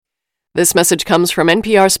This message comes from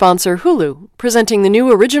NPR sponsor Hulu, presenting the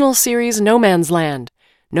new original series No Man's Land.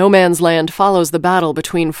 No Man's Land follows the battle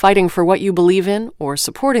between fighting for what you believe in or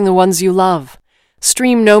supporting the ones you love.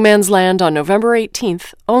 Stream No Man's Land on November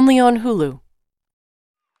 18th, only on Hulu.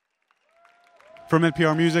 From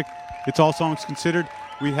NPR Music, it's All Songs Considered.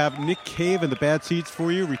 We have Nick Cave and the Bad Seeds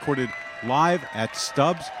for you, recorded live at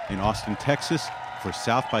Stubb's in Austin, Texas for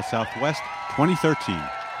South by Southwest 2013.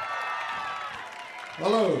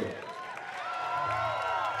 Hello.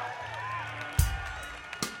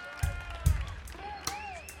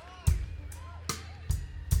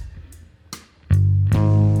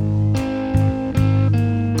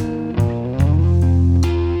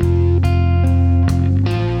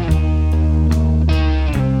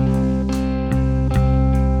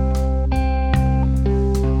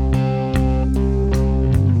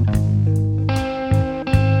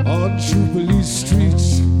 On Jubilee Street,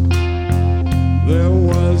 there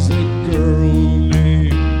was a girl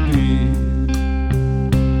named Bee.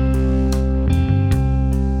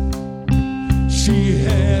 She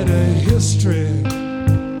had a history,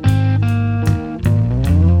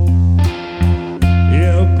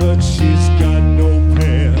 yeah, but she's got no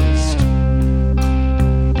past.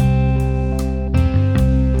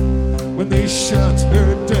 When they shut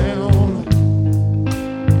her down,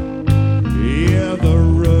 yeah, the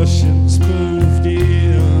Russians moved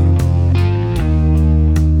in.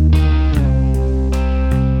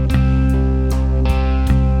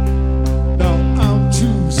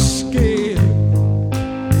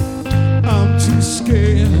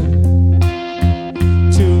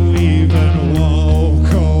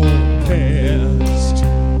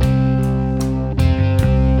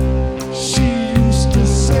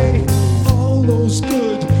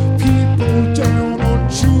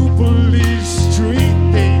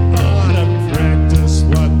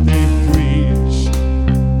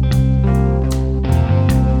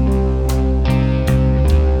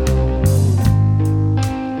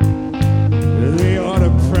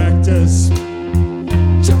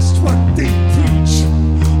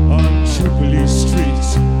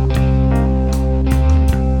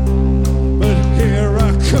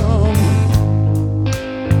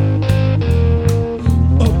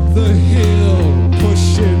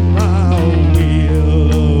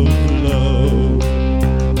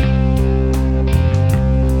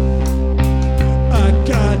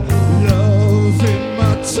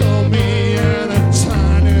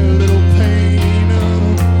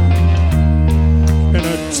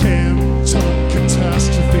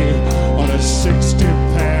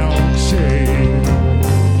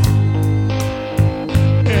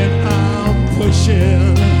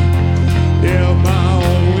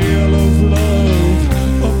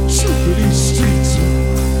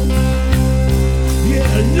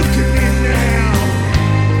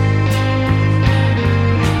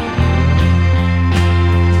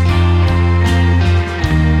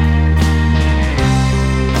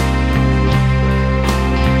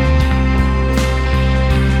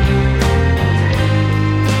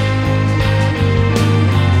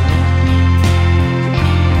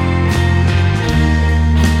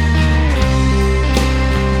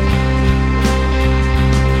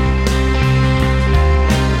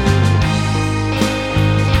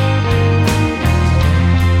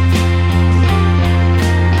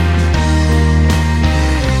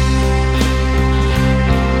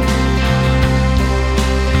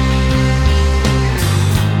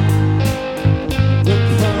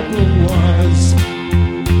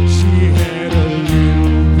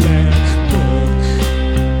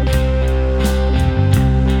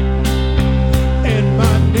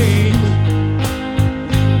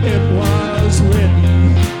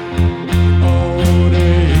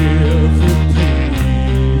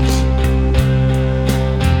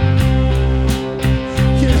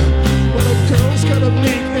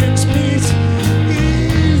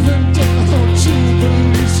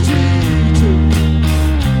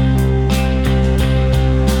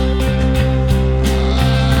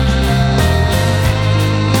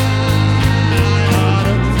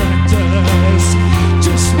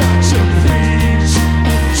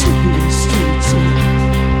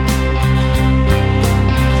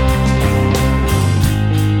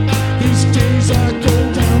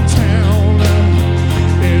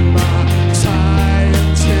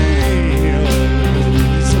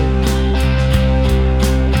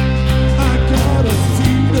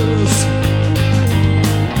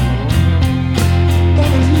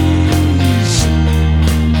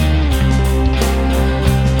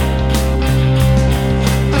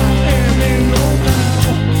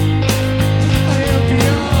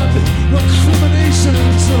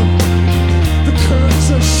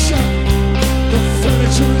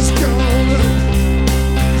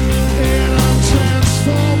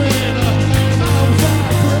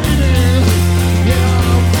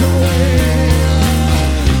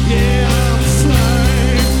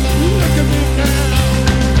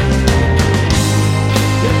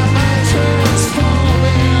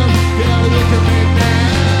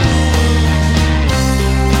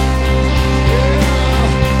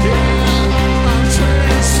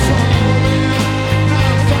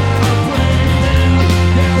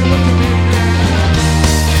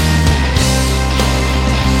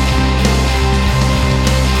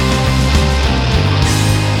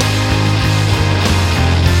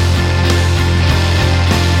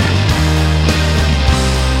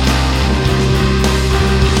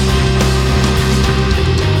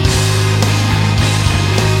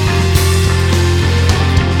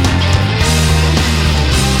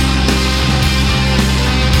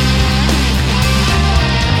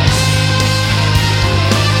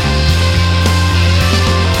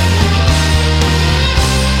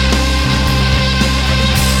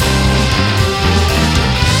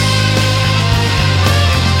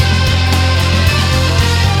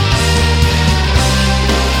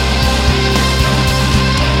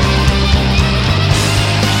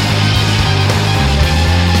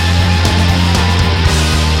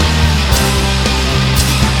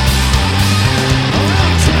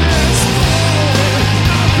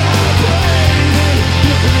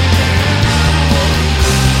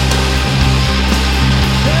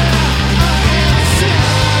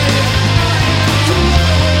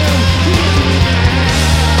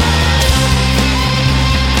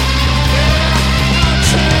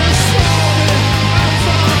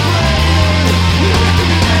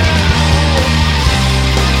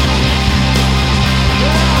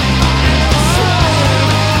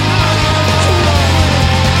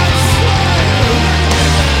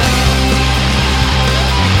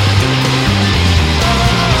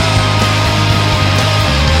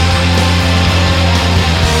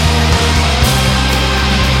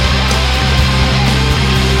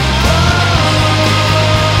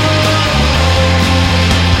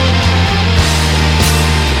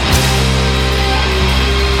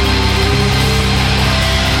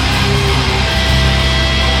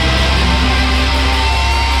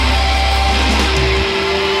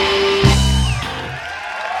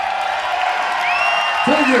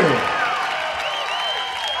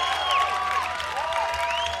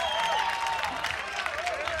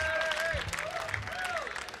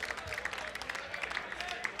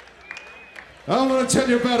 I want to tell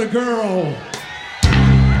you about a girl.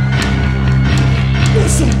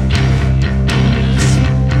 Listen.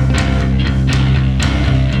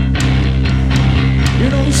 You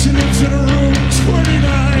know, she lives in a room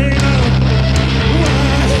 29.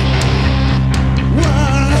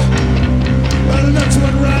 Why? Well, that's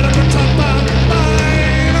what right up the top of my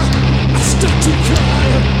mind. I start to cry.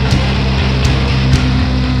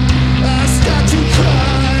 I start to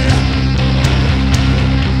cry.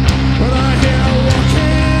 When I hear her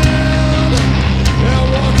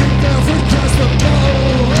walking barefoot across the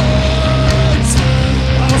boards,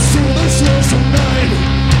 I'll see the shows tonight.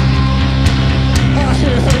 I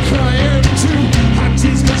hear her crying too, hot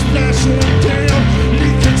tears get splashed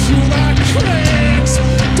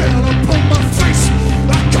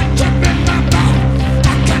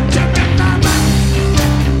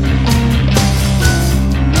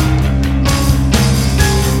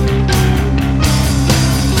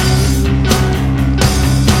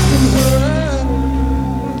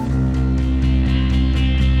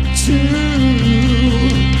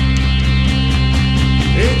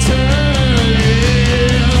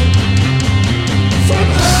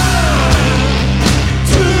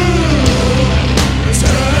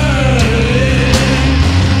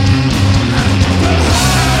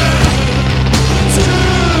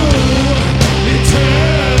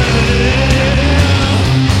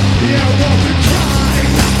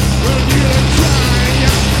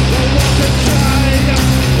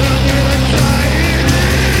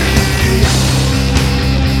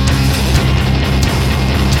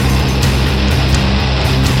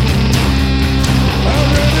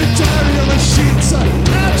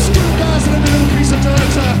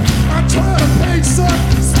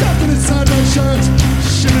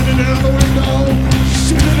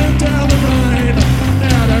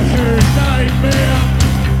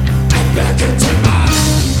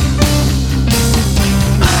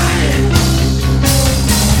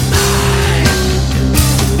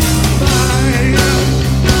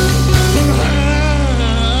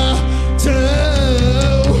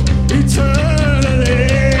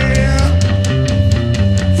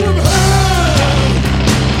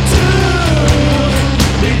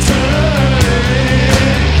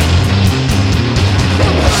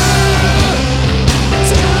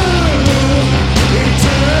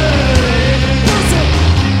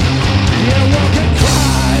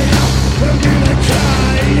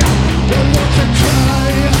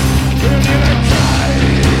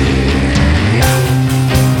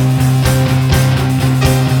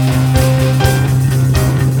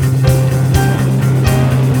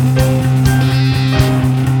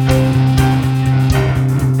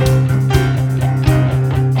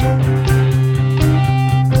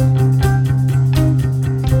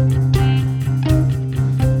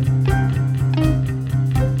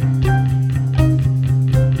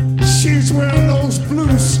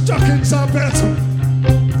stockings, I bet.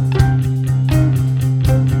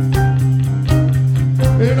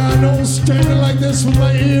 And I know standing like this with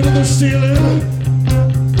my ear to the ceiling.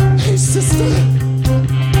 Hey sister,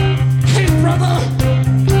 hey brother,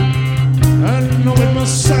 I know it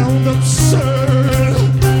must sound absurd,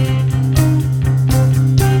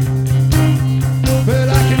 but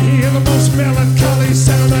I can hear the most melancholy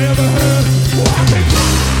sound I ever heard. Walking and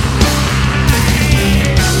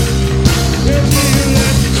feel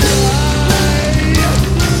it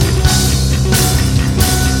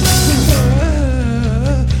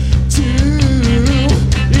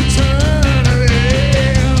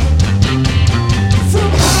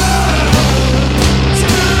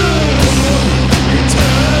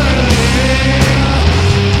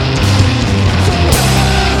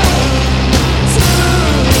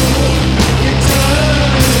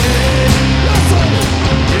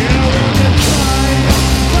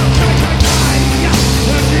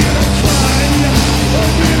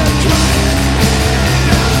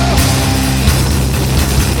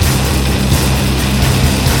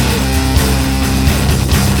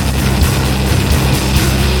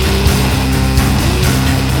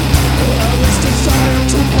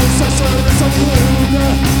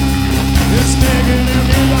it's nagging at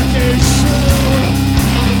me like a shoe.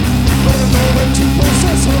 But I know that to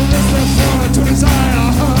possess her is the fun to desire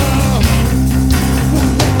her.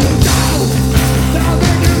 One thing you know, one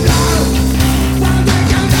thing you know, one thing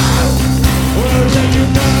you know. Well, then you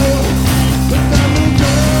know that that little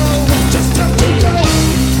girl will just have to go.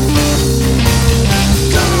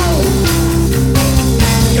 Go!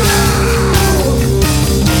 Go!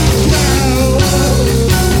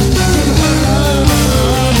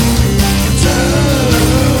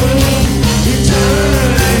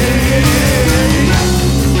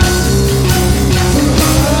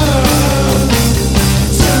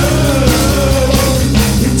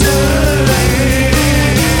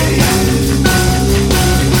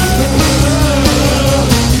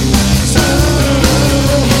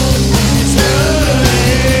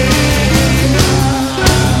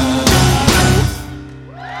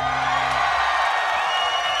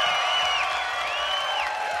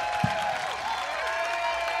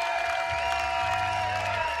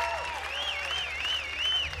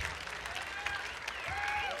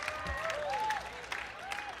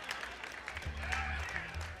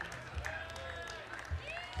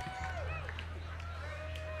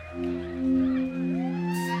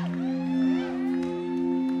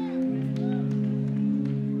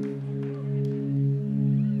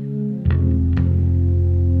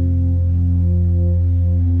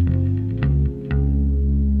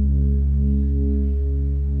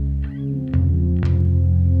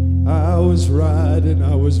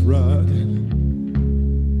 I was riding.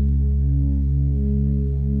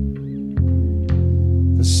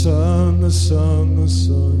 The sun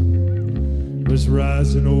was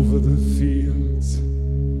rising over the fields.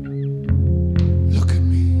 Look at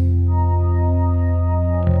me.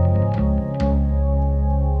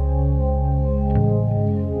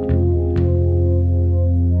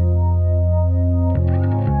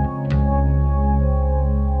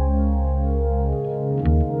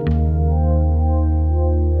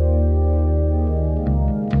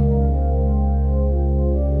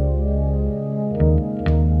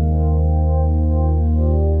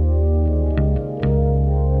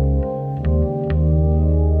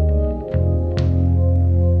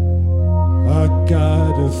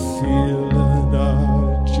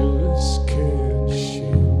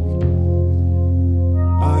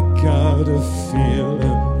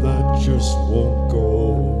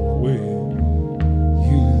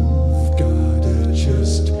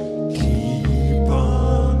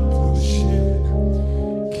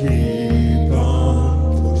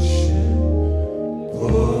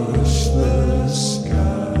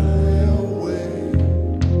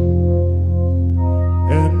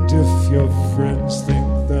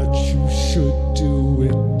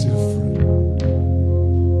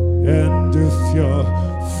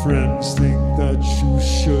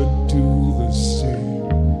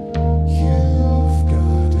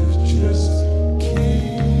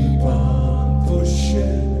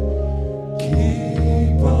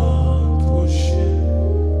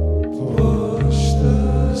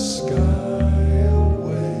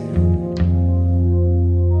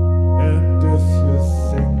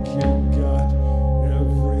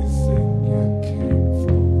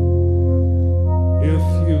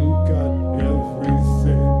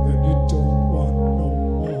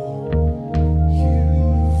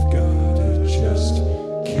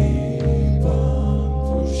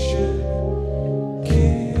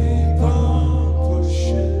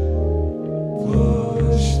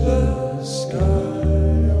 Push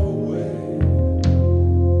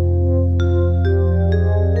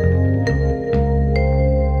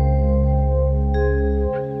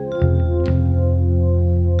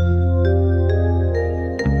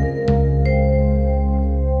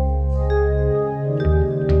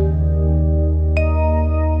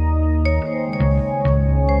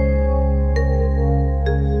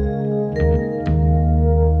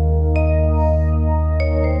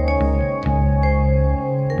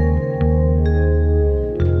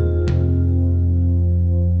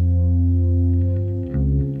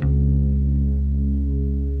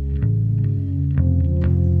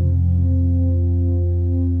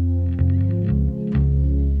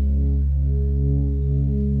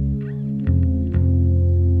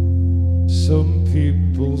Some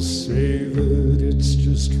people say that it's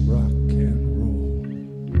just rock and roll.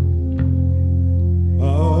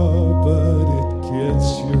 Ah, but it gets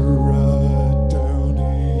you right down to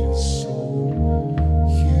your soul.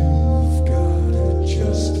 You've gotta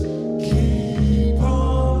just keep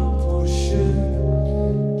on pushing,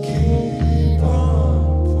 keep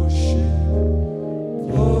on pushing,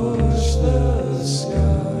 push the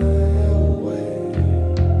sky away.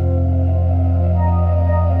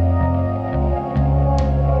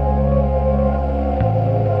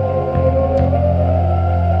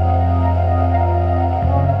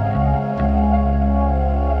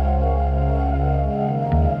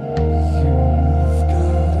 You've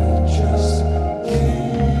gotta just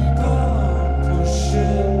keep on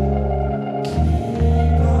pushing,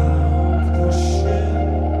 keep on pushing,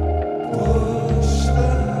 push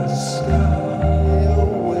the sky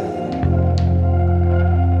away.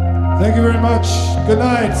 Thank you very much. Good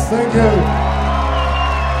night. Thank you.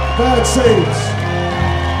 Bad Seeds.